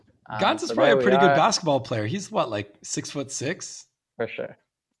Gans is So probably there a we pretty good are, basketball player. He's what, like 6'6"? for sure.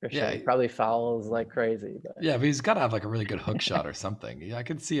 For sure. Yeah, He probably fouls like crazy, but yeah, but he's got to have like a really good hook shot or something. Yeah, I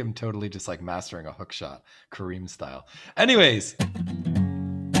could see him totally just like mastering a hook shot, Kareem style. Anyways,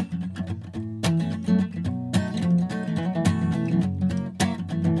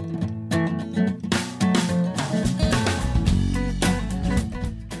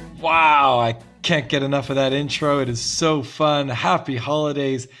 wow, I can't get enough of that intro. It is so fun. Happy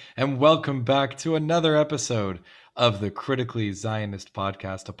holidays, and welcome back to another episode of the Critically Zionist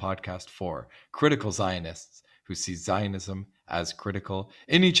Podcast, a podcast for critical Zionists who see Zionism as critical.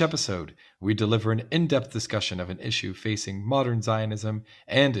 In each episode, we deliver an in-depth discussion of an issue facing modern Zionism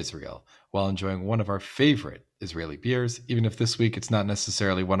and Israel while enjoying one of our favorite Israeli beers, even if this week it's not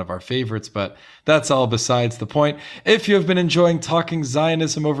necessarily one of our favorites, but that's all besides the point. If you have been enjoying talking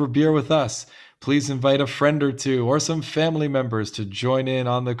Zionism over beer with us, please invite a friend or two or some family members to join in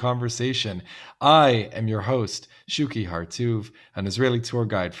on the conversation. I am your host, Shuki Hartuv, an Israeli tour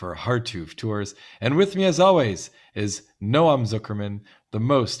guide for Hartuv Tours, and with me as always is Noam Zuckerman, the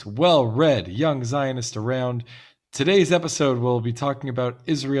most well-read young Zionist around. Today's episode will be talking about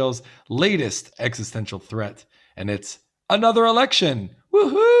Israel's latest existential threat, and it's another election.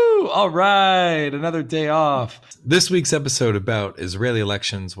 Woohoo! All right, another day off. This week's episode about Israeli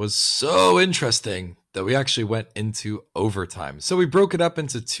elections was so interesting that we actually went into overtime. So we broke it up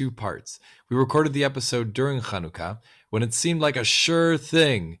into two parts. We recorded the episode during Hanukkah when it seemed like a sure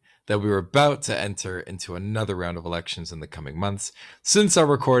thing that we were about to enter into another round of elections in the coming months. Since our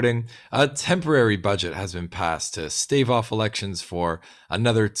recording, a temporary budget has been passed to stave off elections for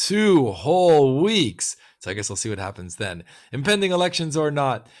another 2 whole weeks. So I guess I'll see what happens then. Impending elections or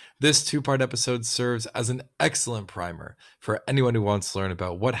not, this two-part episode serves as an excellent primer for anyone who wants to learn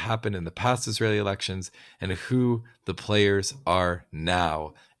about what happened in the past Israeli elections and who the players are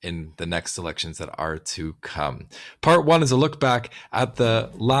now in the next elections that are to come. Part 1 is a look back at the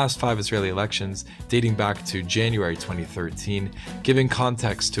last 5 Israeli elections dating back to January 2013, giving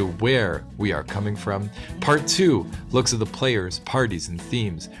context to where we are coming from. Part 2 looks at the players, parties, and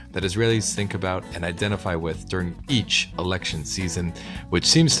themes that Israelis think about and identify with during each election season, which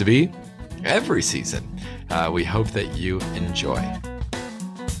seems to be every season. We hope that you enjoy.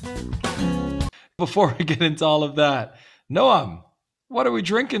 Before we get into all of that, Noam, what are we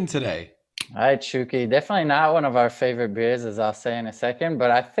drinking today? all right, Shuki. Definitely not one of our favorite beers, as I'll say in a second,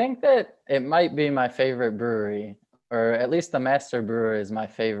 but I think that it might be my favorite brewery, or at least the master brewer is my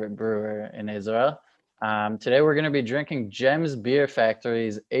favorite brewer in Israel. Today we're going to be drinking Gems Beer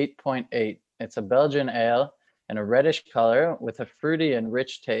Factory's 8.8. It's a Belgian ale in a reddish color with a fruity and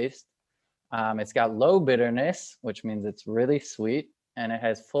rich taste. It's got low bitterness, which means it's really sweet, and it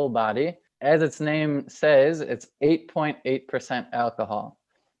has full body. As its name says, it's 8.8% alcohol.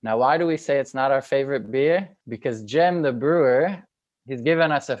 Now, why do we say it's not our favorite beer? Because Jem, the brewer, he's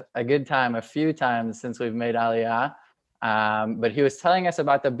given us a good time a few times since we've made Aliyah. But he was telling us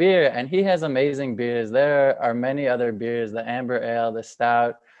about the beer, and he has amazing beers. There are many other beers, the amber ale, the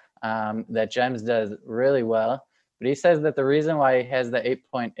stout, that Jem's does really well. But he says that the reason why he has the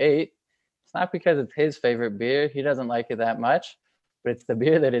 8.8, it's not because it's his favorite beer. He doesn't like it that much, but it's the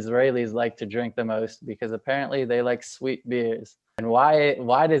beer that Israelis like to drink the most because apparently they like sweet beers. And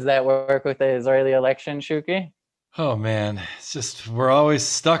why does that work with the Israeli election, Shuki? Oh man, it's just we're always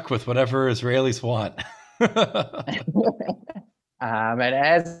stuck with whatever Israelis want. And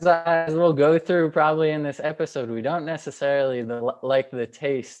as we'll go through probably in this episode, we don't necessarily like the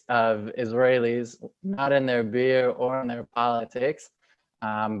taste of Israelis, not in their beer or in their politics.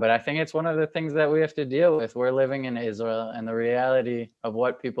 But I think it's one of the things that we have to deal with. We're living in Israel, and the reality of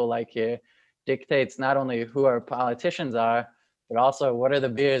what people like here dictates not only who our politicians are, but also what are the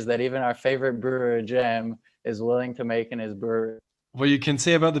beers that even our favorite brewer, Jem, is willing to make in his brewery. What you can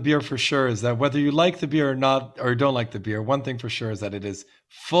say about the beer for sure is that whether you like the beer or not, or don't like the beer, one thing for sure is that it is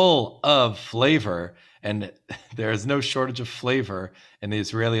full of flavor, and there is no shortage of flavor in the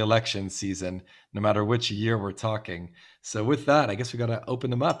Israeli election season, no matter which year we're talking. So with that, I guess we got to open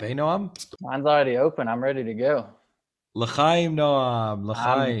them up, eh, Noam? Mine's already open. I'm ready to go. L'chaim, Noam,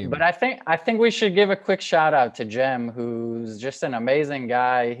 But l'chaim. I think we should give a quick shout out to Jem, who's just an amazing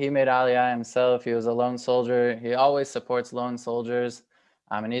guy. He made Aliyah himself. He was a lone soldier. He always supports lone soldiers,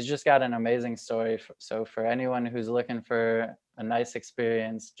 and he's just got an amazing story. So for anyone who's looking for a nice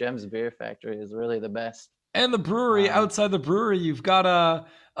experience, Jem's Beer Factory is really the best. And the brewery, Um, outside the brewery, you've got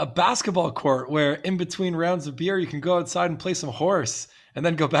a basketball court where in between rounds of beer, you can go outside and play some horse and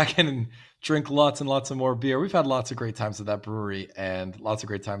then go back in and drink lots and lots of more beer. We've had lots of great times at that brewery and lots of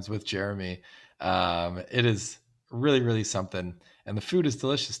great times with Jeremy. It is really, really something. And the food is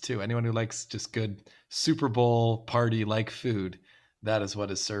delicious too. Anyone who likes just good Super Bowl party like food, that is what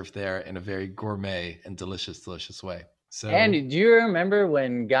is served there in a very gourmet and delicious way. And So do you remember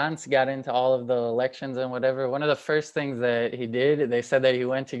when Gantz got into all of the elections and whatever? One of the first things that he did, they said that he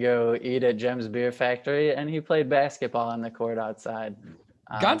went to go eat at Jem's Beer Factory and he played basketball on the court outside.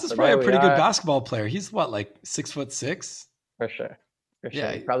 Gantz is So probably there a we pretty good are, basketball player. He's what, like 6'6"? for sure. For sure.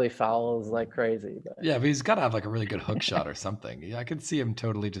 Yeah, He probably fouls like crazy, but yeah, but he's got to have like a really good hook shot or something. Yeah, I could see him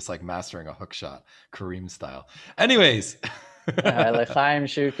totally just like mastering a hook shot, Kareem style. Anyways, L'chaim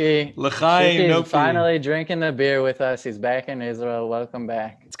Shuki. L'chaim Shuki is Nofi. finally drinking the beer with us. He's back in Israel. Welcome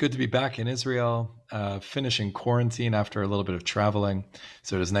back. It's good to be back in Israel, finishing quarantine after a little bit of traveling.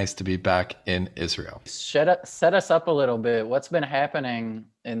 So it is nice to be back in Israel. Set us up a little bit. What's been happening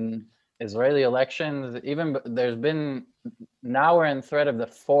in Israeli elections? Even there's been, now we're in threat of the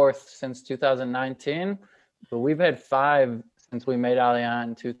fourth since 2019, but we've had 5 since we made Aliyah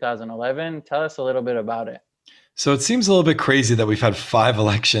in 2011. Tell us a little bit about it. So it seems a little bit crazy that we've had 5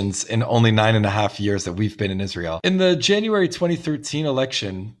 elections in only 9.5 years that we've been in Israel. In the January 2013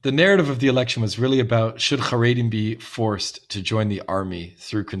 election, the narrative of the election was really about should Haredim be forced to join the army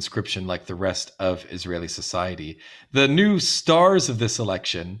through conscription like the rest of Israeli society. The new stars of this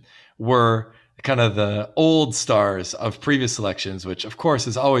election were kind of the old stars of previous elections, which of course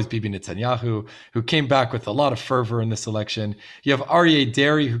is always Bibi Netanyahu, who came back with a lot of fervor in this election. You have Aryeh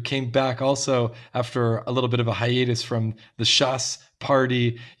Deri, who came back also after a little bit of a hiatus from the Shas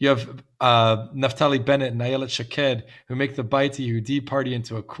party. You have Naftali Bennett and Ayelet Shaked, who make the Beit Yehudi party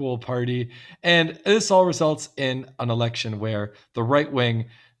into a cool party. And this all results in an election where the right wing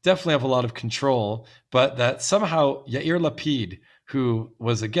definitely have a lot of control, but that somehow Yair Lapid, who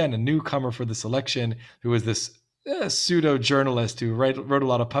was, again, a newcomer for this election, who was this pseudo journalist who wrote a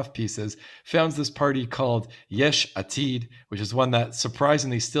lot of puff pieces, founds this party called Yesh Atid, which is one that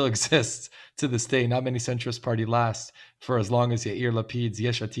surprisingly still exists to this day. Not many centrist party last for as long as Yair Lapid's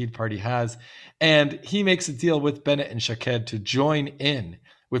Yesh Atid party has. And he makes a deal with Bennett and Shaked to join in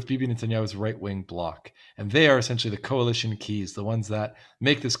with Bibi Netanyahu's right-wing bloc. And they are essentially the coalition keys, the ones that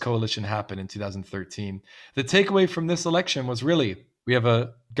make this coalition happen in 2013. The takeaway from this election was really, we have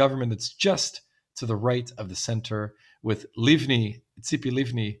a government that's just to the right of the center, with Livni, Tzipi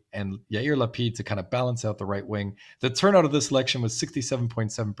Livni, and Yair Lapid to kind of balance out the right wing. The turnout of this election was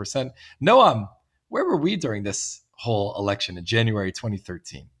 67.7%. Noam, where were we during this whole election in January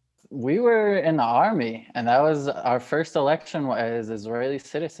 2013? We were in the army, and that was our first election as Israeli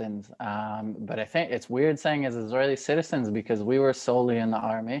citizens. But I think it's weird saying as Israeli citizens because we were solely in the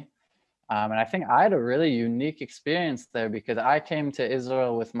army. And I think I had a really unique experience there because I came to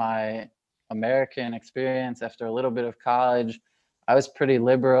Israel with my American experience after a little bit of college. I was pretty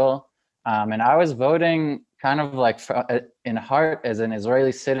liberal, and I was voting kind of like in heart as an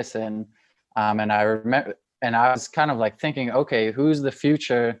Israeli citizen. And I remember, and I was kind of like thinking, okay, who's the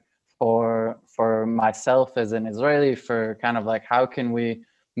future for myself as an Israeli, for kind of like how can we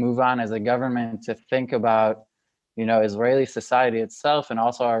move on as a government to think about, you know, Israeli society itself and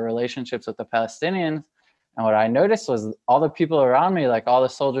also our relationships with the Palestinians. And what I noticed was all the people around me, like all the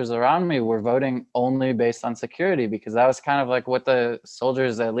soldiers around me, were voting only based on security, because that was kind of like what the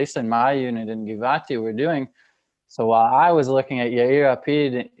soldiers, at least in my unit in Givati, were doing. So while I was looking at Yair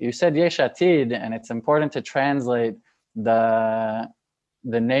Lapid, you said Yesh Atid, and it's important to translate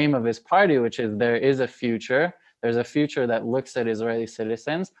the name of his party, which is there is a future. There's a future that looks at Israeli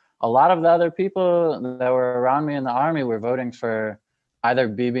citizens. A lot of the other people that were around me in the army were voting for either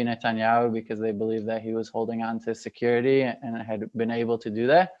Bibi Netanyahu because they believed that he was holding on to security and had been able to do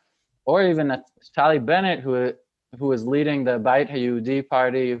that, or even Naftali Bennett, who was leading the Beit HaYehudi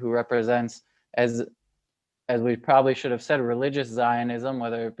party, who represents, as we probably should have said, religious Zionism,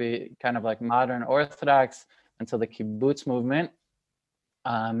 whether it be kind of like modern Orthodox until the kibbutz movement.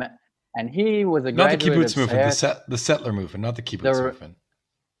 And he was a not the graduate kibbutz of movement, the settler movement, not the kibbutz movement.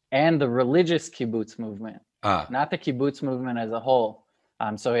 And the religious kibbutz movement, not the kibbutz movement as a whole.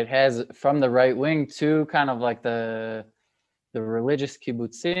 So it has from the right wing to kind of like the religious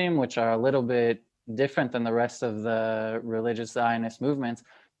kibbutzim, which are a little bit different than the rest of the religious Zionist movements.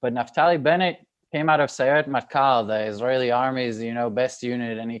 But Naftali Bennett came out of Sayeret Matkal, the Israeli army's, you know, best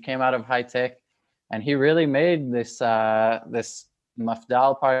unit, and he came out of high tech, and he really made this this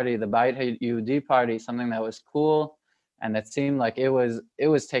Mafdal party, the Beit HaYehudi party, something that was cool and that seemed like it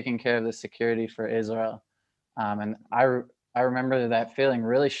was taking care of the security for Israel. And I remember that feeling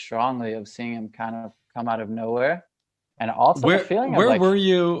really strongly of seeing him kind of come out of nowhere. And also the feeling where of like,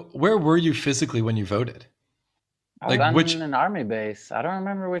 where were you physically when you voted? I was on an army base. I don't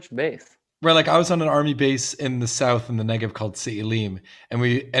remember which base. Right, like I was on an army base in the south in the Negev called Se'ilim, and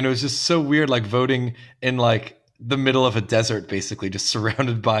it was just so weird, like voting in like the middle of a desert, basically, just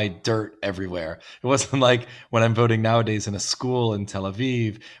surrounded by dirt everywhere. It wasn't like when I'm voting nowadays in a school in Tel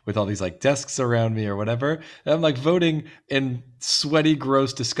Aviv with all these like desks around me or whatever. I'm like voting in sweaty,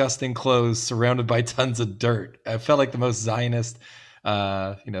 gross, disgusting clothes, surrounded by tons of dirt. I felt like the most Zionist,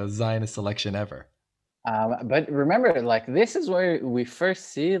 Zionist election ever. But remember, like this is where we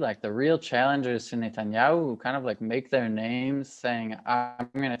first see like the real challengers to Netanyahu who kind of like make their names saying, "I'm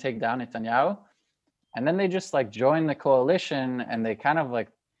going to take down Netanyahu," and then they just like join the coalition and they kind of like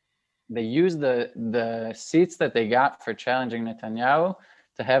they use the seats that they got for challenging Netanyahu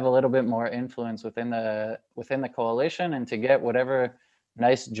to have a little bit more influence within the coalition and to get whatever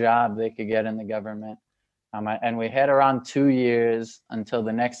nice job they could get in the government. And we had around 2 years until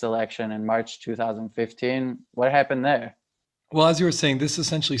the next election in March 2015. What happened there? Well, as you were saying, this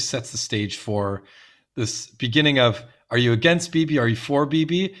essentially sets the stage for this beginning of, are you against Bibi? Are you for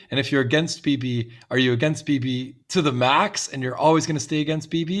Bibi? And if you're against Bibi, are you against Bibi to the max and you're always going to stay against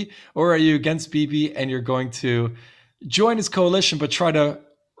Bibi? Or are you against Bibi and you're going to join his coalition but try to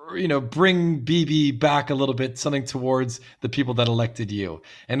bring Bibi back a little bit, something towards the people that elected you?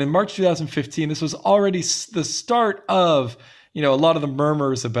 And in March 2015, this was already the start of a lot of the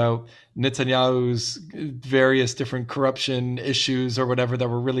murmurs about Netanyahu's various different corruption issues or whatever that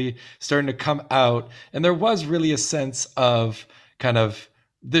were really starting to come out. And there was really a sense of kind of,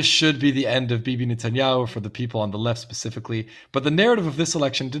 this should be the end of Bibi Netanyahu for the people on the left specifically. But the narrative of this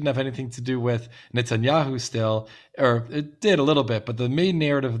election didn't have anything to do with Netanyahu still, or it did a little bit, but the main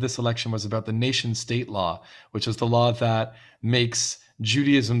narrative of this election was about the nation state law, which is the law that makes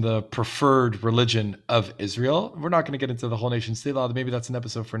Judaism the preferred religion of Israel. We're not going to get into the whole nation state law. Maybe that's an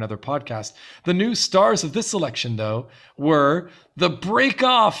episode for another podcast. The new stars of this election, though, were the break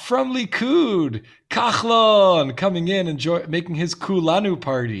off from Likud, Kachlon coming in and making his Kulanu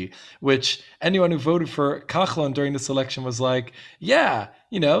party, which anyone who voted for Kachlon during this election was like, yeah,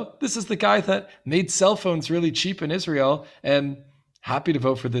 this is the guy that made cell phones really cheap in Israel, and happy to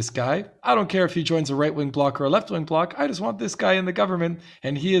vote for this guy. I don't care if he joins a right-wing bloc or a left-wing bloc. I just want this guy in the government,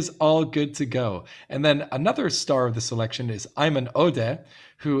 and he is all good to go. And then another star of this election is Ayman Odeh,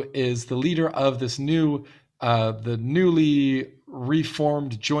 who is the leader of this the newly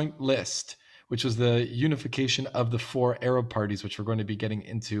reformed Joint List, which was the unification of the four Arab parties, which we're going to be getting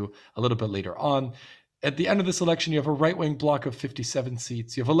into a little bit later on. At the end of this election, you have a right-wing bloc of 57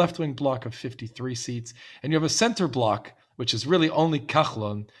 seats, you have a left-wing bloc of 53 seats, and you have a center bloc, which is really only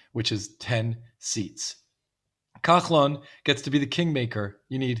Kachlon, which is 10 seats. Kachlon gets to be the kingmaker.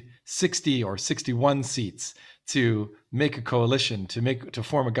 You need 60 or 61 seats to make a coalition, to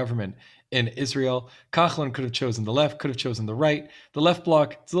form a government in Israel. Kachlon could have chosen the left, could have chosen the right. The left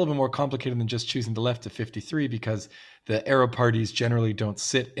bloc, it's a little bit more complicated than just choosing the left to 53 because the Arab parties generally don't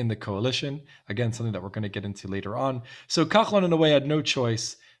sit in the coalition. Again, something that we're going to get into later on. So Kachlon, in a way, had no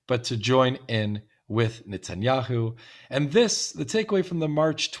choice but to join in with Netanyahu. And the takeaway from the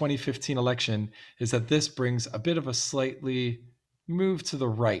March 2015 election is that this brings a bit of a slightly move to the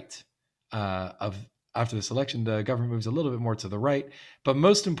right after this election. The government moves a little bit more to the right, but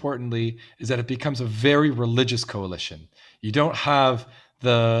most importantly is that it becomes a very religious coalition. You don't have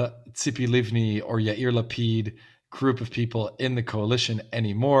the Tzipi Livni or Yair Lapid group of people in the coalition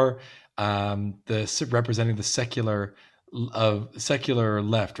anymore, representing the secular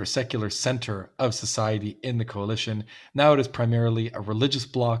left or secular center of society in the coalition. Now it is primarily a religious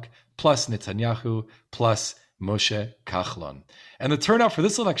bloc plus Netanyahu plus Moshe Kachlon. And the turnout for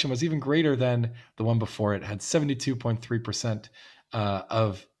this election was even greater than the one before it. Had 72.3%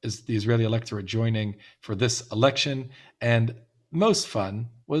 of the Israeli electorate joining for this election. And most fun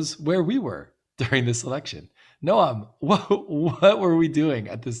was where we were during this election. Noam, what were we doing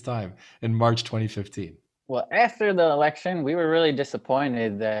at this time in March 2015? Well, after the election, we were really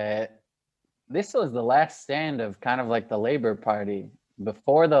disappointed that this was the last stand of kind of like the Labor Party.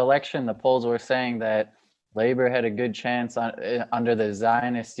 Before the election, the polls were saying that Labor had a good chance under the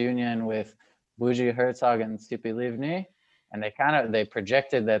Zionist Union with Bougie Herzog and Tzipi Livni, and they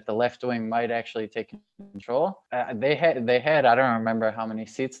projected that the left wing might actually take control. They had I don't remember how many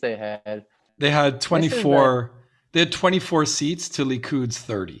seats they had. They had 24. They had 24 seats to Likud's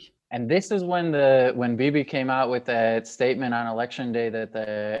 30. And this is when Bibi came out with that statement on election day that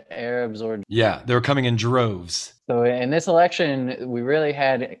the Arabs were... Yeah, they were coming in droves. So in this election, we really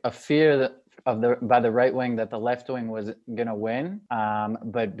had a fear by the right wing that the left wing was going to win.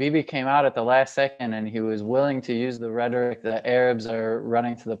 But Bibi came out at the last second and he was willing to use the rhetoric that Arabs are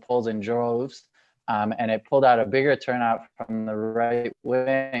running to the polls in droves. and it pulled out a bigger turnout from the right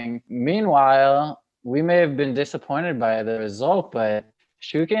wing. Meanwhile, we may have been disappointed by the result, but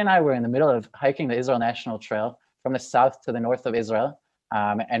Shuki and I were in the middle of hiking the Israel National Trail from the south to the north of Israel.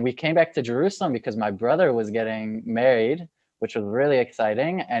 And we came back to Jerusalem because my brother was getting married, which was really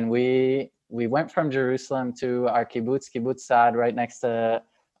exciting. And we went from Jerusalem to our kibbutz Saad, right next to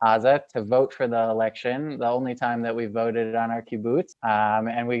Aza, to vote for the election, the only time that we voted on our kibbutz.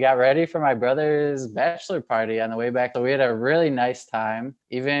 And we got ready for my brother's bachelor party on the way back. So we had a really nice time,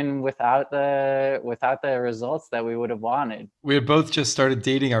 even without the results that we would have wanted. We had both just started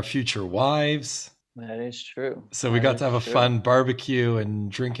dating our future wives. That is true. So we got to have a fun barbecue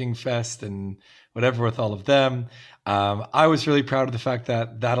and drinking fest and whatever with all of them. I was really proud of the fact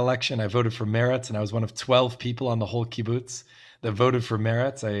that election, I voted for Meretz, and I was one of 12 people on the whole kibbutz that voted for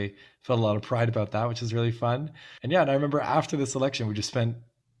Meretz. I felt a lot of pride about that, which is really fun. And yeah, and I remember after this election, we just spent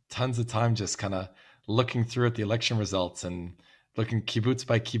tons of time just kind of looking through at the election results and looking kibbutz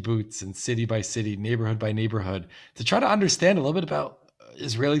by kibbutz and city by city, neighborhood by neighborhood, to try to understand a little bit about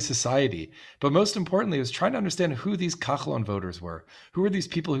Israeli society. But most importantly, it was trying to understand who these Kahlon voters were. Who were these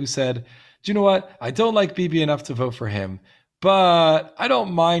people who said, do you know what? I don't like Bibi enough to vote for him, but I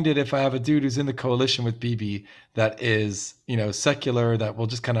don't mind it if I have a dude who's in the coalition with Bibi that is, secular, that will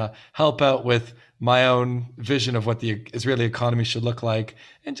just kind of help out with my own vision of what the Israeli economy should look like,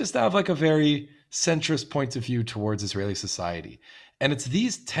 and just have like a very centrist point of view towards Israeli society. And it's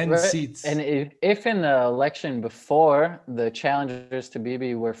these 10 seats. And if in the election before, the challengers to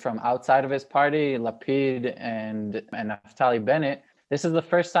Bibi were from outside of his party, Lapid and Naftali Bennett, this is the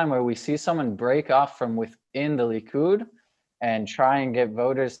first time where we see someone break off from within the Likud and try and get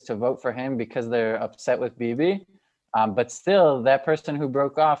voters to vote for him because they're upset with Bibi. But still, that person who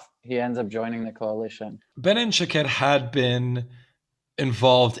broke off, he ends up joining the coalition. Bennett and Shaked had been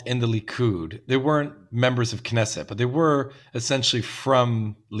involved in the Likud. They weren't members of Knesset, but they were essentially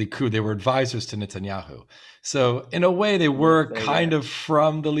from Likud. They were advisors to Netanyahu. So in a way, they were kind of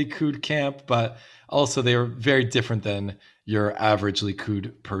from the Likud camp, but also they were very different than your average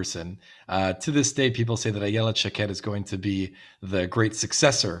Likud person. To this day, people say that Ayelet Shaked is going to be the great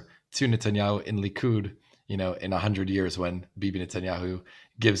successor to Netanyahu in Likud, in 100 years when Bibi Netanyahu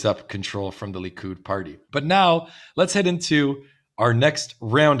gives up control from the Likud party. But now let's head into our next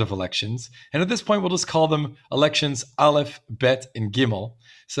round of elections. And at this point, we'll just call them elections Aleph, Bet, and Gimel.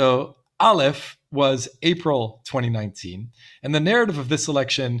 So Aleph was April 2019. And the narrative of this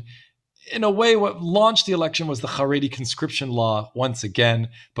election, in a way, what launched the election was the Haredi conscription law once again.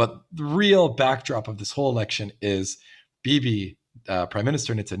 But the real backdrop of this whole election is Bibi, Prime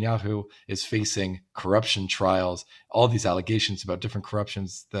Minister Netanyahu, is facing corruption trials, all these allegations about different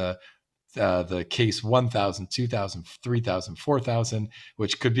corruptions, the case 1,000, 2,000, 3,000, 4,000,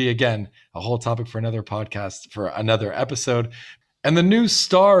 which could be, again, a whole topic for another podcast, for another episode. And the new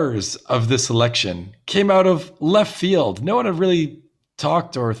stars of this election came out of left field. No one had really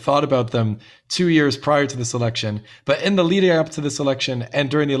talked or thought about them 2 years prior to this election. But in the leading up to this election and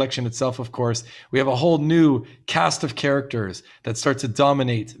during the election itself, of course, we have a whole new cast of characters that start to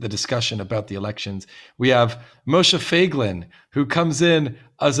dominate the discussion about the elections. We have Moshe Feiglin, who comes in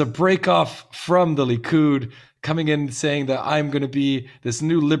as a breakoff from the Likud, coming in saying that I'm going to be this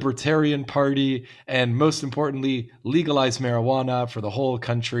new libertarian party and, most importantly, legalize marijuana for the whole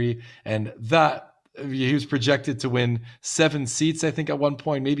country. And that he was projected to win 7 seats, I think, at one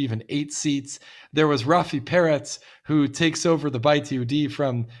point, maybe even 8 seats. There was Rafi Peretz, who takes over the Beit Yehudi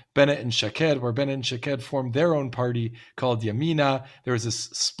from Bennett and Shaked, where Bennett and Shaked formed their own party called Yamina. There was this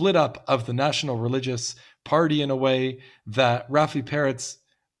split up of the National Religious Party in a way that Rafi Peretz,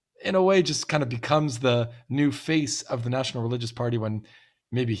 in a way, just kind of becomes the new face of the National Religious Party, when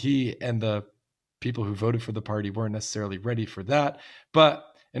maybe he and the people who voted for the party weren't necessarily ready for that. But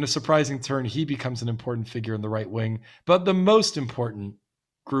in a surprising turn, he becomes an important figure in the right wing. But the most important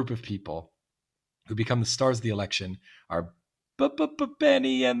group of people who become the stars of the election are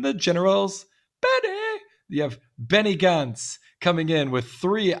Benny and the generals. Benny! You have Benny Gantz coming in with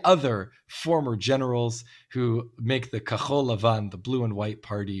 3 other former generals who make the Kahol Lavan, the blue and white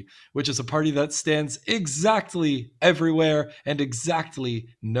party, which is a party that stands exactly everywhere and exactly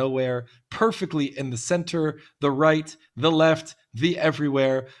nowhere, perfectly in the center, the right, the left, the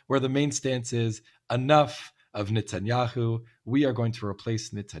everywhere, where the main stance is enough of Netanyahu. We are going to replace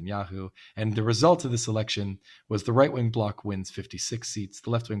Netanyahu. And the result of this election was the right-wing bloc wins 56 seats, the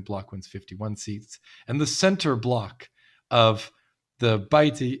left-wing bloc wins 51 seats, and the center bloc of the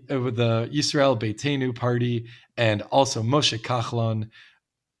Yisrael Beitenu party and also Moshe Kahlon,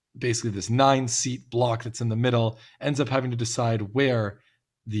 basically this 9-seat bloc that's in the middle, ends up having to decide where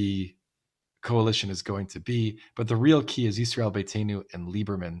the coalition is going to be. But the real key is Yisrael Beitenu and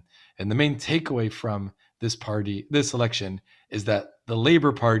Lieberman. And the main takeaway from this election, is that the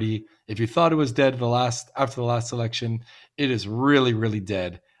Labor Party, if you thought it was dead after the last election, it is really, really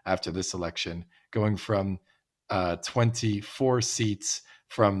dead after this election, going from 24 seats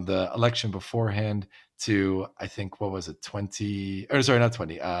from the election beforehand to, I think, what was it, 20, or sorry, not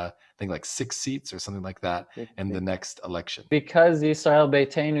 20, I think like 6 seats or something like that in the next election. Because Yisrael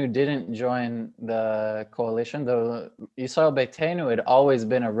Beitenu didn't join the coalition, though Yisrael Beitenu had always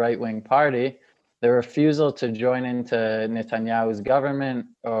been a right-wing party, the refusal to join into Netanyahu's government,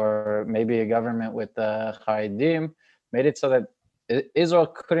 or maybe a government with the Haredim, made it so that Israel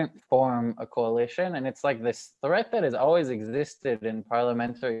couldn't form a coalition. And it's like this threat that has always existed in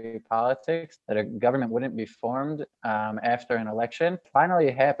parliamentary politics, that a government wouldn't be formed after an election,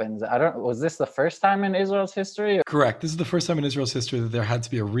 finally happens. Was this the first time in Israel's history? Correct. This is the first time in Israel's history that there had to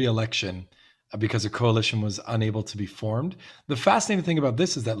be a re-election because a coalition was unable to be formed. The fascinating thing about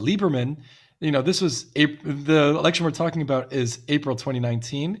this is that Lieberman, this was the election we're talking about is April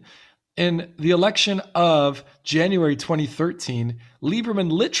 2019. In the election of January 2013, Lieberman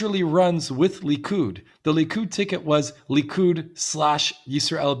literally runs with Likud. The Likud ticket was Likud /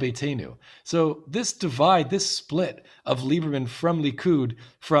 Yisrael Beitenu. So this divide, this split of Lieberman from Likud,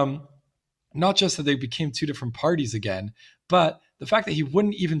 from not just that they became two different parties again, but the fact that he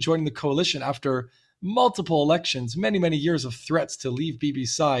wouldn't even join the coalition after multiple elections, many, many years of threats to leave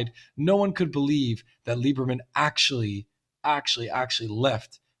Bibi's side, no one could believe that Lieberman actually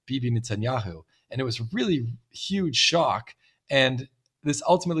left Bibi Netanyahu. And it was a really huge shock. And this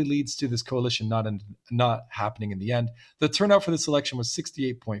ultimately leads to this coalition not happening in the end. The turnout for this election was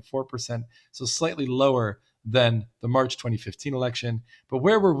 68.4%, so slightly lower than the March 2015 election. But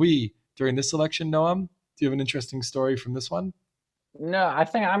where were we during this election, Noam? Do you have an interesting story from this one? No, I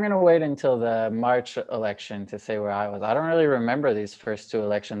think I'm going to wait until the March election to say where I was. I don't really remember these first two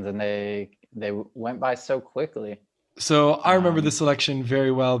elections, and they went by so quickly. So I remember this election very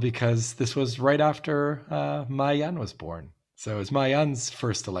well because this was right after Maayan was born. So it was Maayan's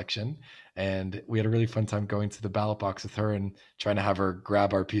first election, and we had a really fun time going to the ballot box with her and trying to have her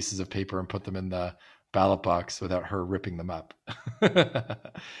grab our pieces of paper and put them in the ballot box without her ripping them up.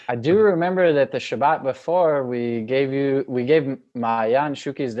 I do remember that the Shabbat before, we gave Maayan,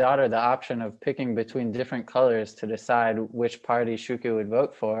 Shuki's daughter, the option of picking between different colors to decide which party Shuki would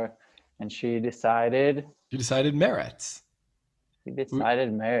vote for, and she decided. You decided Meretz. She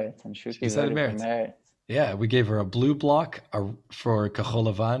decided Meretz, and Shuki voted for Meretz. Yeah, we gave her a blue block for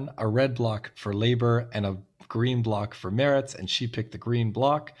Kahol Lavan, a red block for Labor, and a green block for Meretz, and she picked the green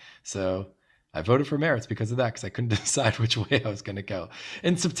block. So I voted for Meretz because of that, because I couldn't decide which way I was going to go.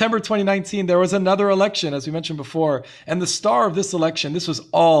 In September 2019, there was another election, as we mentioned before, and the star of this election, this was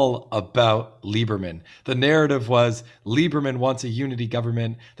all about Lieberman. The narrative was Lieberman wants a unity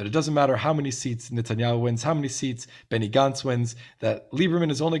government, that it doesn't matter how many seats Netanyahu wins, how many seats Benny Gantz wins, that Lieberman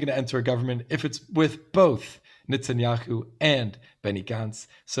is only going to enter a government if it's with both Netanyahu and Benny Gantz.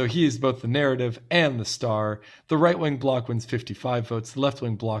 So he is both the narrative and the star. The right-wing bloc wins 55 votes. The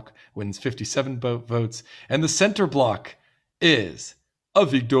left-wing bloc wins 57 votes. And the center bloc is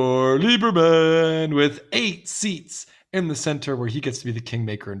Avigdor Lieberman with 8 seats in the center, where he gets to be the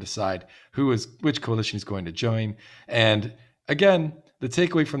kingmaker and decide which coalition he's going to join. And again, the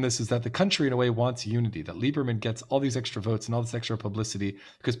takeaway from this is that the country, in a way, wants unity, that Lieberman gets all these extra votes and all this extra publicity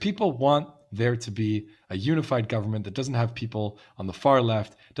because people want there to be a unified government that doesn't have people on the far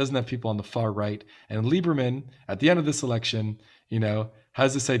left, doesn't have people on the far right. And Lieberman, at the end of this election,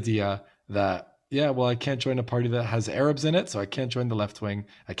 has this idea that, I can't join a party that has Arabs in it, so I can't join the left wing.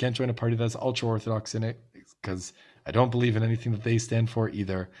 I can't join a party that's ultra-Orthodox in it because I don't believe in anything that they stand for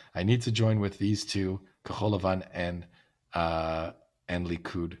either. I need to join with these two, Kahol Lavan and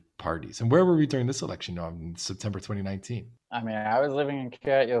Likud parties. And where were we during this election? In September 2019. I mean, I was living in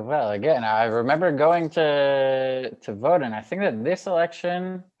Kiryat Yovel. Again, I remember going to vote, and I think that this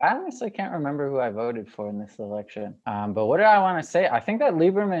election, I honestly can't remember who I voted for in this election. But what do I want to say? I think that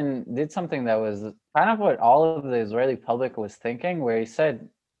Lieberman did something that was kind of what all of the Israeli public was thinking, where he said,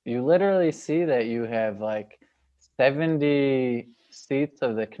 you literally see that you have like 70 seats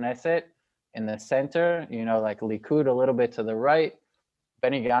of the Knesset in the center, like Likud a little bit to the right,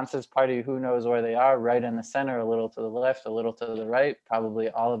 Benny Gantz's party, who knows where they are, right in the center, a little to the left, a little to the right, probably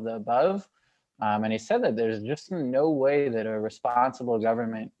all of the above. And he said that there's just no way that a responsible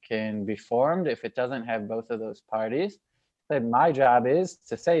government can be formed if it doesn't have both of those parties. He said, my job is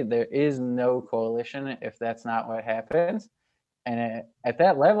to say there is no coalition if that's not what happens. And at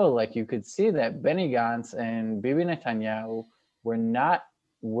that level, like, you could see that Benny Gantz and Bibi Netanyahu were not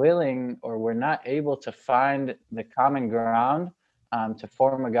willing or we're not able to find the common ground to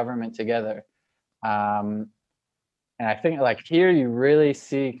form a government together. Um, and I think like here you really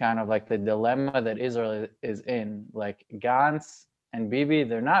see kind of like the dilemma that Israel is in. Like Gantz and Bibi,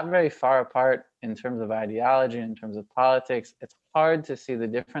 they're not very far apart in terms of ideology, in terms of politics. It's hard to see the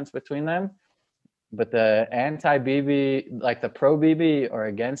difference between them. But the anti-Bibi, like the pro-Bibi or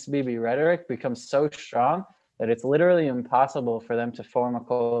against Bibi rhetoric becomes so strong that it's literally impossible for them to form a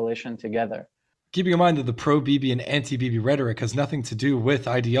coalition together. Keeping in mind that the pro-Bibi and anti-Bibi rhetoric has nothing to do with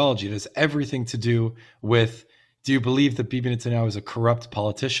ideology. It has everything to do with, do you believe that Bibi Netanyahu is a corrupt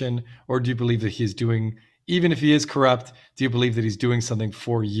politician, or do you believe that he is doing, even if he is corrupt, do you believe that he's doing something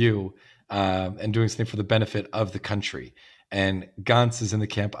for you and doing something for the benefit of the country? And Gantz is in the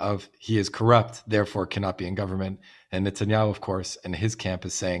camp of he is corrupt, therefore cannot be in government. And Netanyahu, of course, in his camp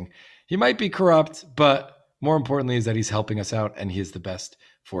is saying he might be corrupt, but more importantly is that he's helping us out and he is the best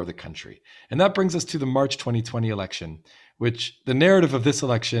for the country. And that brings us to the March 2020 election, which the narrative of this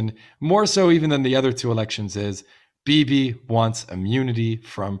election, more so even than the other two elections, is Bibi wants immunity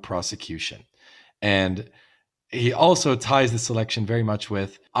from prosecution. And he also ties this election very much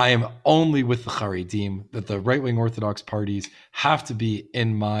with, I am only with the Haredim, that the right-wing Orthodox parties have to be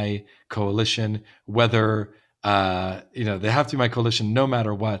in my coalition, whether they have to be my coalition no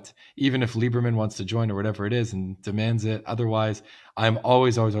matter what, even if Lieberman wants to join or whatever it is and demands it. Otherwise, I'm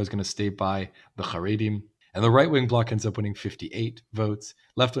always going to stay by the Haredim. And the right-wing bloc ends up winning 58 votes,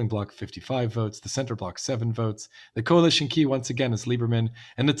 left-wing bloc 55 votes, the center bloc 7 votes. The coalition key, once again, is Lieberman.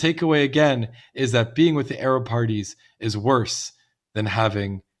 And the takeaway, again, is that being with the Arab parties is worse than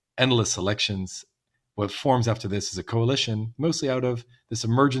having endless elections. What forms after this is a coalition, mostly out of this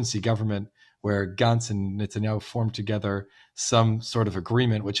emergency government, where Gantz and Netanyahu formed together some sort of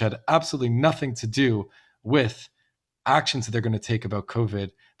agreement, which had absolutely nothing to do with actions that they're going to take about COVID,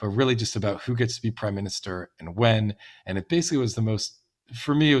 but really just about who gets to be prime minister and when. And it basically was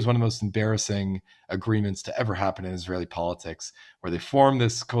for me, it was one of the most embarrassing agreements to ever happen in Israeli politics, where they formed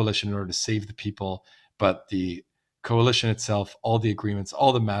this coalition in order to save the people, but the coalition itself, all the agreements,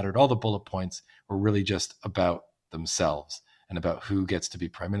 all that mattered, all the bullet points were really just about themselves and about who gets to be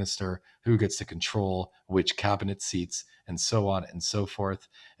prime minister, who gets to control which cabinet seats, and so on and so forth.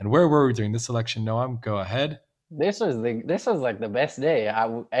 And where were we during this election, Noam? Go ahead. This was like the best day.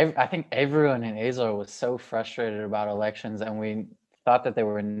 I think everyone in Israel was so frustrated about elections, and we thought that they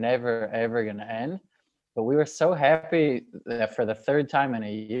were never ever going to end. But we were so happy that for the third time in a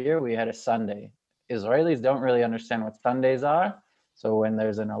year we had a Sunday. Israelis don't really understand what Sundays are. So when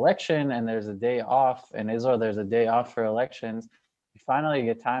there's an election and there's a day off in Israel, there's a day off for elections. You finally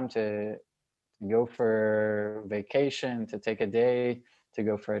get time to go for vacation, to take a day, to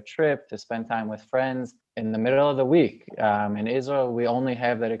go for a trip, to spend time with friends in the middle of the week. In Israel, we only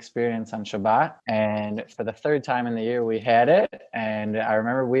have that experience on Shabbat. And for the third time in the year, we had it. And I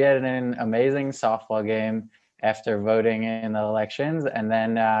remember we had an amazing softball game after voting in the elections. And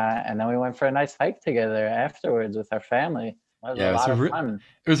then we went for a nice hike together afterwards with our family. It was a lot of fun.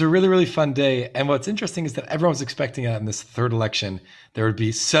 It was a really, really fun day. And what's interesting is that everyone was expecting that in this third election, there would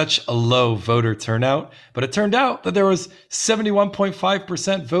be such a low voter turnout. But it turned out that there was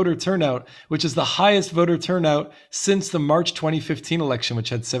 71.5% voter turnout, which is the highest voter turnout since the March 2015 election, which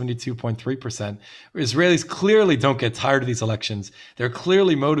had 72.3%. Israelis clearly don't get tired of these elections. They're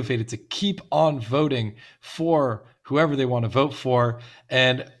clearly motivated to keep on voting for whoever they want to vote for.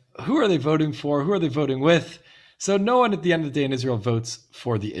 And who are they voting for? Who are they voting with? So no one at the end of the day in Israel votes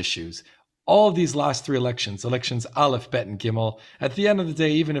for the issues. All of these last three elections Aleph, Bet, and Gimel, at the end of the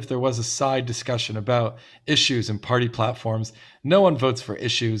day, even if there was a side discussion about issues and party platforms, no one votes for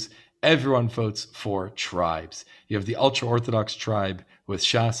issues. Everyone votes for tribes. You have the ultra-Orthodox tribe with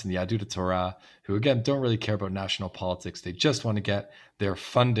Shas and the Yadut Torah, who again don't really care about national politics. They just want to get their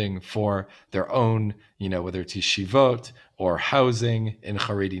funding for their own, whether it's yeshivot or housing in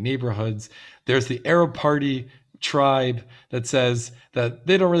Haredi neighborhoods. There's the Arab Party tribe that says that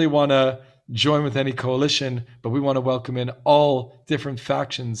they don't really want to join with any coalition, but we want to welcome in all different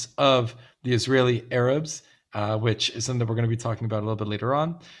factions of the Israeli Arabs, which is something that we're going to be talking about a little bit later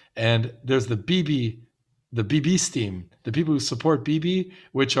on. And there's the Bibi steam, the people who support Bibi,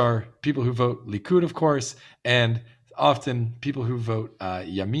 which are people who vote Likud, of course, and often people who vote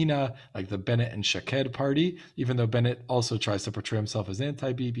Yamina, like the Bennett and Shaked party, even though Bennett also tries to portray himself as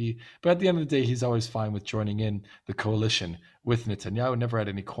anti-Bibi. But at the end of the day, he's always fine with joining in the coalition with Netanyahu, never had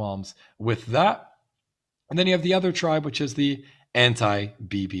any qualms with that. And then you have the other tribe, which is the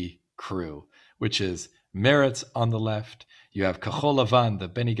anti-Bibi crew, which is Meretz on the left. You have Kahol Lavan, the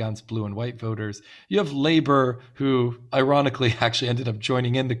Benny Gantz blue and white voters. You have Labor, who ironically actually ended up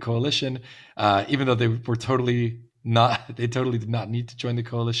joining in the coalition, even though they were they totally did not need to join the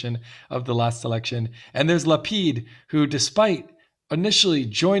coalition of the last election. And there's Lapid, who, despite initially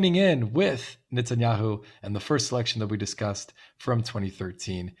joining in with Netanyahu and the first election that we discussed from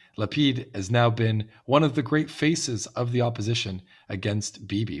 2013, Lapid has now been one of the great faces of the opposition against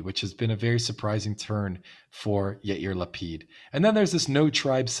Bibi, which has been a very surprising turn for Yair Lapid. And then there's this No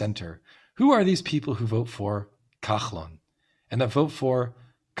Tribe Center. Who are these people who vote for Kachlon and that vote for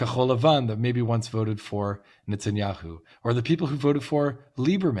Kahol Lavan, that maybe once voted for Netanyahu, or the people who voted for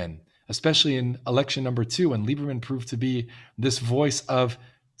Lieberman, especially in election number 2, when Lieberman proved to be this voice of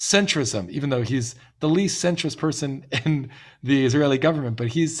centrism, even though he's the least centrist person in the Israeli government, but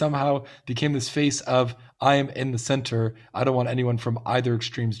he somehow became this face of, I am in the center. I don't want anyone from either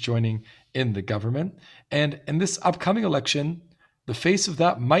extremes joining in the government. And in this upcoming election, the face of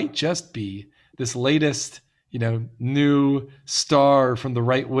that might just be this latest, new star from the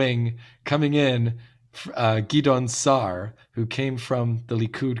right wing coming in, Gidon Sa'ar, who came from the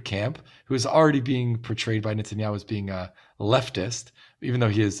Likud camp, who is already being portrayed by Netanyahu as being a leftist, even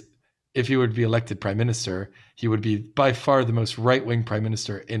though if he would be elected prime minister, he would be by far the most right-wing prime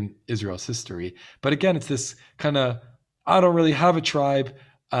minister in Israel's history. But again, it's this kind of, I don't really have a tribe,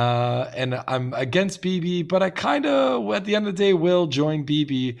 and I'm against Bibi, but I kind of, at the end of the day, will join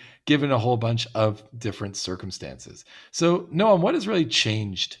Bibi, given a whole bunch of different circumstances. So, Noam, what has really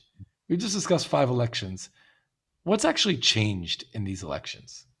changed? We just discussed 5 elections. What's actually changed in these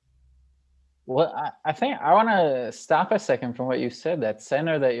elections? Well, I think I want to stop a second from what you said. That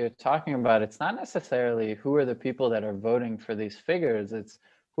center that you're talking about, it's not necessarily who are the people that are voting for these figures. It's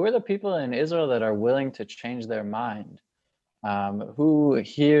who are the people in Israel that are willing to change their mind. Who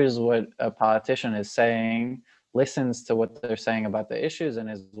hears what a politician is saying, listens to what they're saying about the issues, and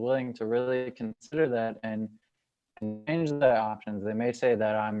is willing to really consider that and change their options. They may say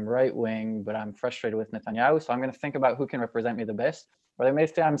that I'm right wing, but I'm frustrated with Netanyahu, so I'm going to think about who can represent me the best. Or they may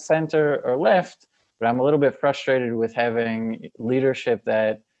say I'm center or left, but I'm a little bit frustrated with having leadership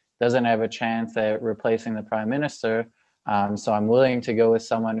that doesn't have a chance at replacing the prime minister. So I'm willing to go with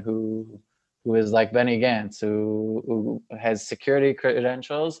someone who is like Benny Gantz, who has security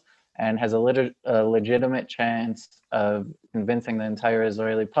credentials and has a legitimate chance of convincing the entire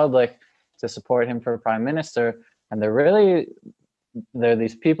Israeli public to support him for prime minister. And there are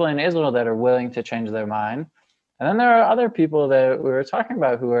these people in Israel that are willing to change their mind. And then there are other people that we were talking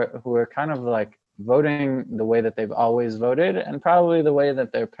about who are kind of like voting the way that they've always voted, and probably the way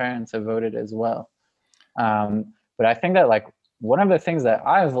that their parents have voted as well. But I think that like one of the things that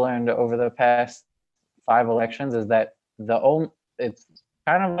I've learned over the past 5 elections is that it's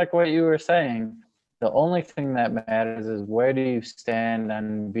kind of like what you were saying. The only thing that matters is, where do you stand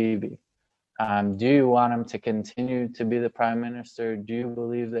on Bibi? Do you want him to continue to be the prime minister? Do you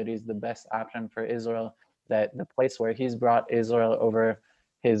believe that he's the best option for Israel? That the place where he's brought Israel over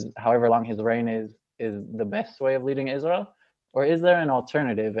however long his reign is the best way of leading Israel? Or is there an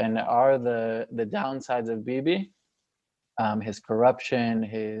alternative? And are the downsides of Bibi, his corruption,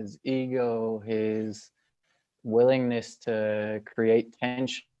 his ego, his willingness to create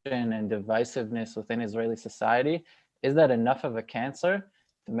tension and divisiveness within Israeli society, is that enough of a cancer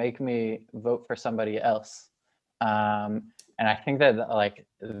to make me vote for somebody else? And I think that like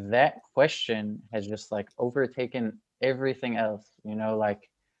that question has just like overtaken everything else. Like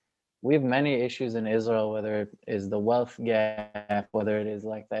we have many issues in Israel, whether it is the wealth gap, whether it is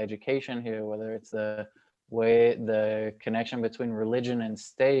like the education here, whether it's the connection between religion and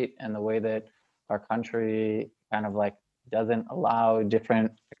state, and the way that our country kind of like doesn't allow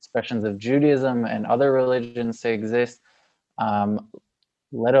different expressions of Judaism and other religions to exist.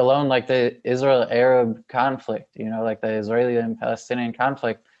 Let alone like the Israel-Arab conflict, like the Israeli and Palestinian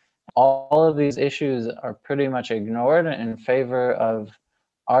conflict. All of these issues are pretty much ignored in favor of,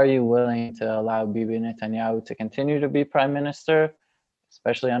 are you willing to allow Bibi Netanyahu to continue to be prime minister,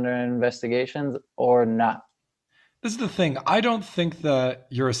 especially under investigations, or not? This is the thing. I don't think that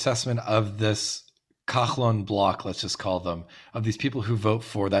your assessment of this Kachlon bloc, let's just call them, of these people who vote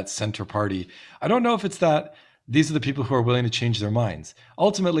for that center party, I don't know if it's that these are the people who are willing to change their minds.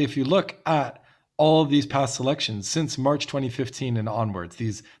 Ultimately, if you look at all of these past elections since March 2015 and onwards,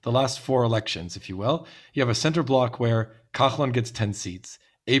 the last 4 elections, if you will, you have a center block where Kachlon gets 10 seats.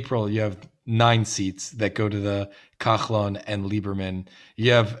 April, you have 9 seats that go to the Kachlon and Lieberman.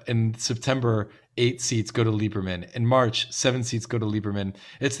 You have in September, 8 seats go to Lieberman. In March, 7 seats go to Lieberman.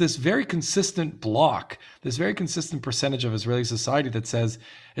 It's this very consistent block, this very consistent percentage of Israeli society that says,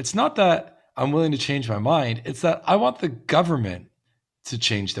 it's not that I'm willing to change my mind. It's that I want the government to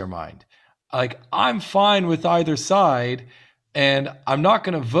change their mind. Like, I'm fine with either side, and I'm not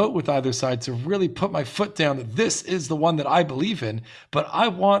going to vote with either side to really put my foot down that this is the one that I believe in. But I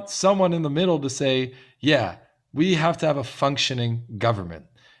want someone in the middle to say, yeah, we have to have a functioning government.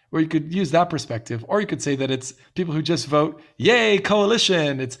 Or you could use that perspective, or you could say that it's people who just vote, yay,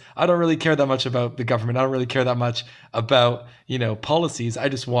 coalition. It's, I don't really care that much about the government. I don't really care that much about, policies. I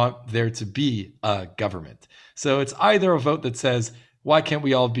just want there to be a government. So it's either a vote that says, why can't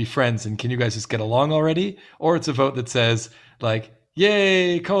we all be friends and can you guys just get along already? Or it's a vote that says, like,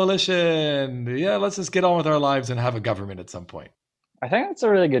 yay, coalition. Yeah, let's just get on with our lives and have a government at some point. I think that's a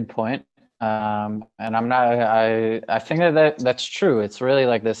really good point. And I think that's true. It's really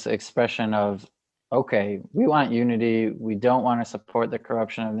like this expression of, okay, we want unity. We don't want to support the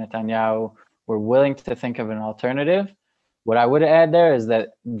corruption of Netanyahu. We're willing to think of an alternative. What I would add there is that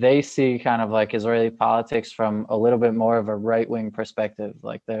they see kind of like Israeli politics from a little bit more of a right-wing perspective.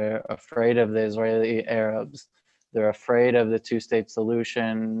 Like they're afraid of the Israeli Arabs. They're afraid of the two-state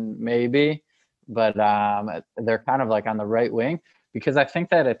solution, maybe, but they're kind of like on the right wing. Because I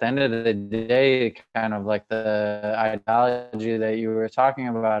think that at the end of the day, kind of like the ideology that you were talking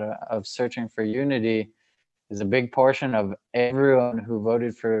about of searching for unity is a big portion of everyone who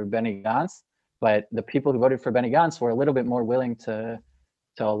voted for Benny Gantz. But the people who voted for Benny Gantz were a little bit more willing to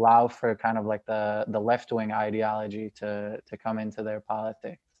allow for kind of like the left-wing ideology to come into their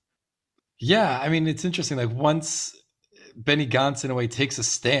politics. Yeah, I mean, it's interesting. Like, once Benny Gantz, in a way, takes a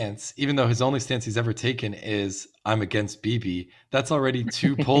stance, even though his only stance he's ever taken is I'm against Bibi, that's already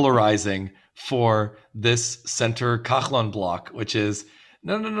too polarizing for this center Kachlon block, which is,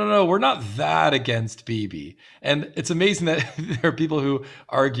 no, we're not that against Bibi. And it's amazing that there are people who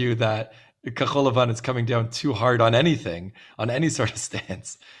argue that Kachol Levan is coming down too hard on anything, on any sort of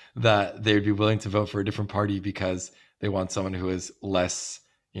stance, that they'd be willing to vote for a different party because they want someone who is less,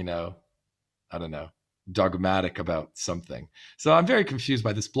 I don't know, dogmatic about something. So I'm very confused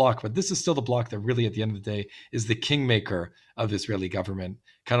by this block, but this is still the block that really at the end of the day is the kingmaker of the Israeli government.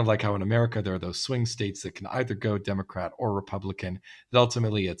 Kind of like how in America there are those swing states that can either go Democrat or Republican. That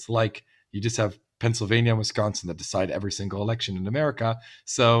ultimately it's like you just have Pennsylvania and Wisconsin that decide every single election in America.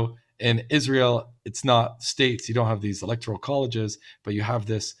 So in Israel, it's not states. You don't have these electoral colleges, but you have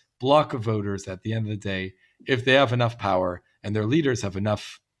this block of voters that at the end of the day, if they have enough power and their leaders have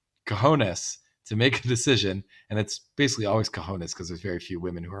enough cojones to make a decision, and it's basically always cojones because there's very few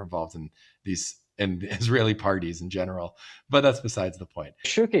women who are involved in these in Israeli parties in general, but that's besides the point.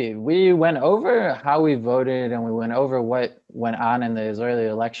 Shuki, we went over how we voted and we went over what went on in the Israeli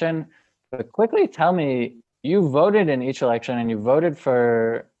election, but quickly tell me, you voted in each election and you voted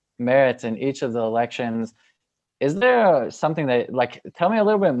for Meretz in each of the elections. Is there something that, like, tell me a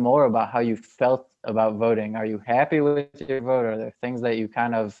little bit more about how you felt about voting? Are you happy with your vote? Are there things that you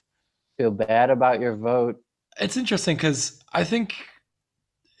kind of feel bad about your vote? It's interesting because I think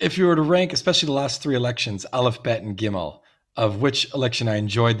if you were to rank, especially the last three elections, Aleph, Bet, and Gimel, of which election I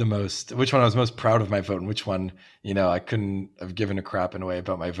enjoyed the most, which one I was most proud of my vote, and which one, I couldn't have given a crap in a way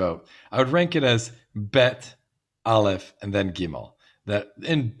about my vote, I would rank it as Bet, Aleph, and then Gimel. That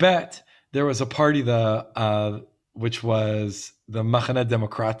in Bet, there was a party, which was the Machane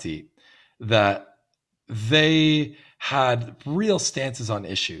Demokrati, that they had real stances on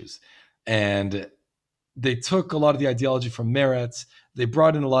issues. And they took a lot of the ideology from Meretz. They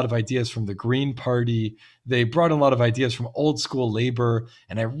brought in a lot of ideas from the Green Party. They brought in a lot of ideas from old school labor.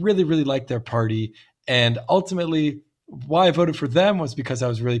 And I really, really liked their party. And ultimately, why I voted for them was because I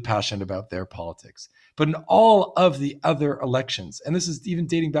was really passionate about their politics. But in all of the other elections, and this is even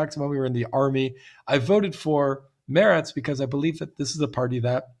dating back to when we were in the army, I voted for Meretz because I believe that this is a party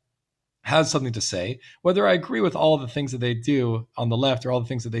that has something to say. Whether I agree with all of the things that they do on the left or all the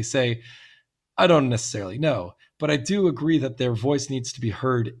things that they say, I don't necessarily know. But I do agree that their voice needs to be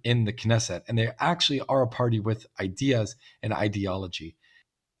heard in the Knesset. And they actually are a party with ideas and ideology.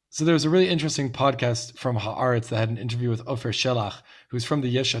 So there was a really interesting podcast from Haaretz that had an interview with Ofer Shelach, who's from the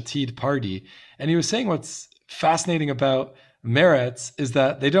Yesh Atid party. And he was saying what's fascinating about Meretz is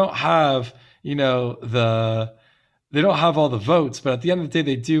that they don't have, they don't have all the votes, but at the end of the day,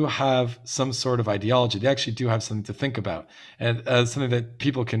 they do have some sort of ideology. They actually do have something to think about and something that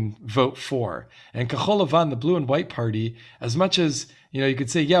people can vote for. And Kachol Levan, the blue and white party, as much as, you could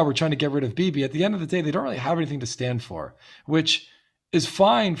say, yeah, we're trying to get rid of Bibi, at the end of the day, they don't really have anything to stand for, which is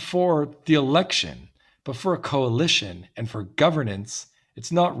fine for the election, but for a coalition and for governance,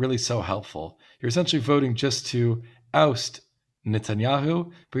 it's not really so helpful. You're essentially voting just to oust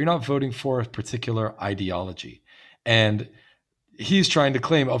Netanyahu, but you're not voting for a particular ideology. And he's trying to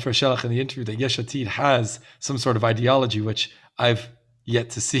claim, Ofer Shelach, in the interview, that Yesh Atid has some sort of ideology, which I've yet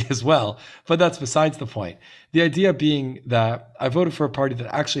to see as well. But that's besides the point. The idea being that I voted for a party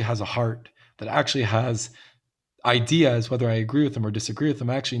that actually has a heart, that actually has ideas, whether I agree with them or disagree with them.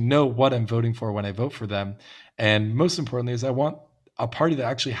 I actually know what I'm voting for when I vote for them. And most importantly is I want a party that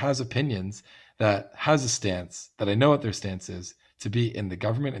actually has opinions, that has a stance, that I know what their stance is, to be in the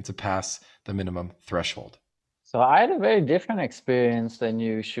government and to pass the minimum threshold. So I had a very different experience than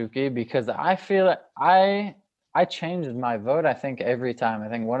you, Shuki, because I feel I changed my vote, I think, every time. I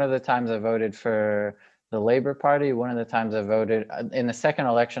think one of the times I voted for the Labour Party, one of the times I voted, in the second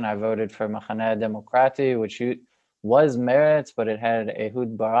election, I voted for Machaneh Demokrati, which was Meretz, but it had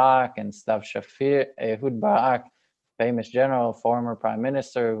Ehud Barak and Stav Shafir. Ehud Barak, famous general, former prime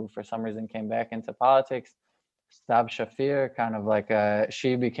minister, who for some reason came back into politics. Stav Shafir, kind of like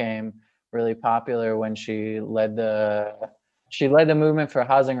she became really popular when she led the movement for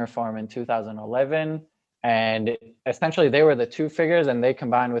housing reform in 2011. And essentially they were the two figures, and they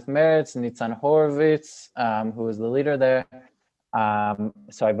combined with Meretz, Nitzan Horowitz, who was the leader there.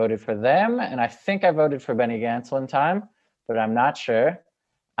 So I voted for them, and I think I voted for Benny Gantz one time, but I'm not sure.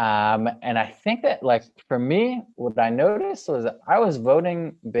 And I think that, like, for me, what I noticed was I was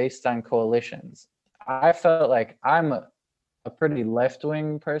voting based on coalitions. I felt like I'm a pretty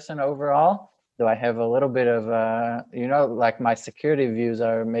left-wing person overall, though I have a little bit of, like my security views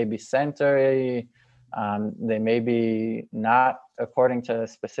are maybe center. They may be not according to a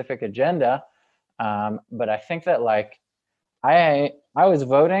specific agenda, but I think that, like, I was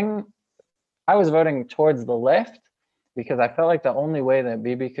voting towards the left because I felt like the only way that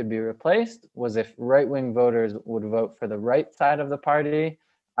Bibi could be replaced was if right-wing voters would vote for the right side of the party.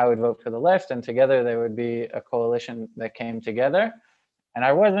 I would vote for the left, and together there would be a coalition that came together. And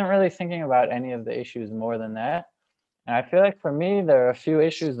I wasn't really thinking about any of the issues more than that. And I feel like for me, there are a few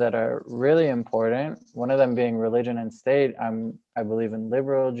issues that are really important. One of them being religion and state. I believe in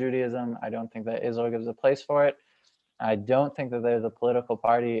liberal Judaism. I don't think that Israel gives a place for it. I don't think that there's a political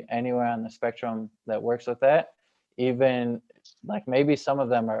party anywhere on the spectrum that works with that. Even, like, maybe some of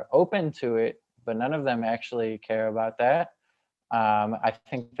them are open to it, but none of them actually care about that. I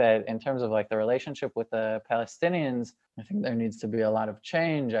think that in terms of, like, the relationship with the Palestinians, I think there needs to be a lot of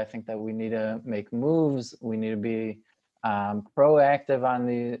change. I think that we need to make moves. We need to be proactive on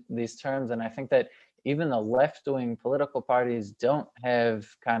these terms. And I think that even the left-wing political parties don't have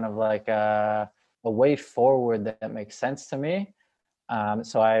kind of like a way forward that makes sense to me.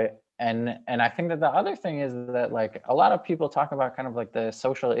 So I think that the other thing is that, like, a lot of people talk about kind of like the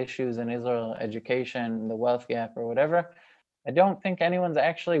social issues in Israel, education, the wealth gap or whatever. I don't think anyone's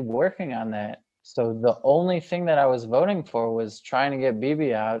actually working on that. So the only thing that I was voting for was trying to get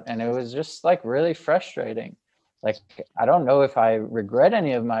Bibi out, and it was just, like, really frustrating. Like, I don't know if I regret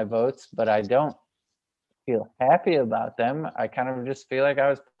any of my votes, but I don't feel happy about them. I kind of just feel like I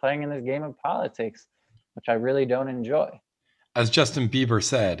was playing in this game of politics, which I really don't enjoy. As Justin Bieber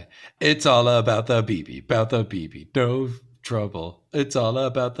said, it's all about the Bibi, about the Bibi. No trouble. It's all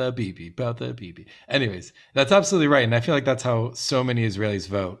about the Bibi, about the Bibi. Anyways, that's absolutely right. And I feel like that's how so many Israelis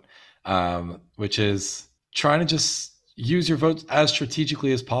vote, which is trying to just use your votes as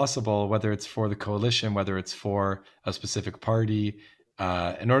strategically as possible, whether it's for the coalition, whether it's for a specific party,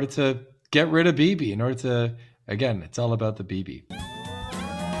 in order to get rid of Bibi, in order to, again, it's all about the Bibi.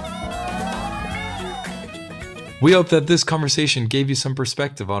 We hope that this conversation gave you some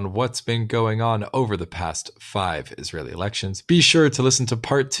perspective on what's been going on over the past 5 Israeli elections. Be sure to listen to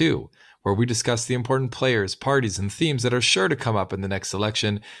part 2, where we discuss the important players, parties, and themes that are sure to come up in the next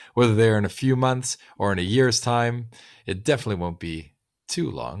election, whether they're in a few months or in a year's time. It definitely won't be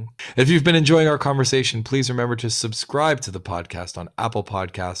too long. If you've been enjoying our conversation, please remember to subscribe to the podcast on Apple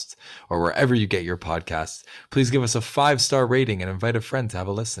Podcasts or wherever you get your podcasts. Please give us a 5-star rating and invite a friend to have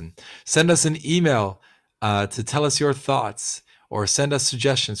a listen. Send us an email to tell us your thoughts, or send us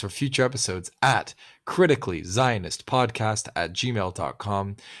suggestions for future episodes at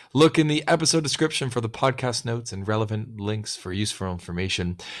criticallyzionistpodcast@gmail.com. Look in the episode description for the podcast notes and relevant links for useful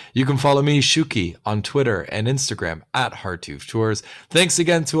information. You can follow me, Shuki, on Twitter and Instagram at Hartuv Tours. Thanks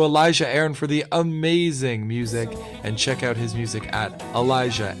again to Elijah Aaron for the amazing music, and check out his music at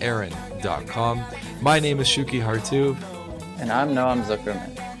elijahaaron.com. My name is Shuki Hartuv. And I'm Noam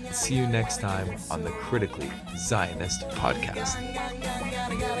Zuckerman. See you next time on the Critically Zionist Podcast.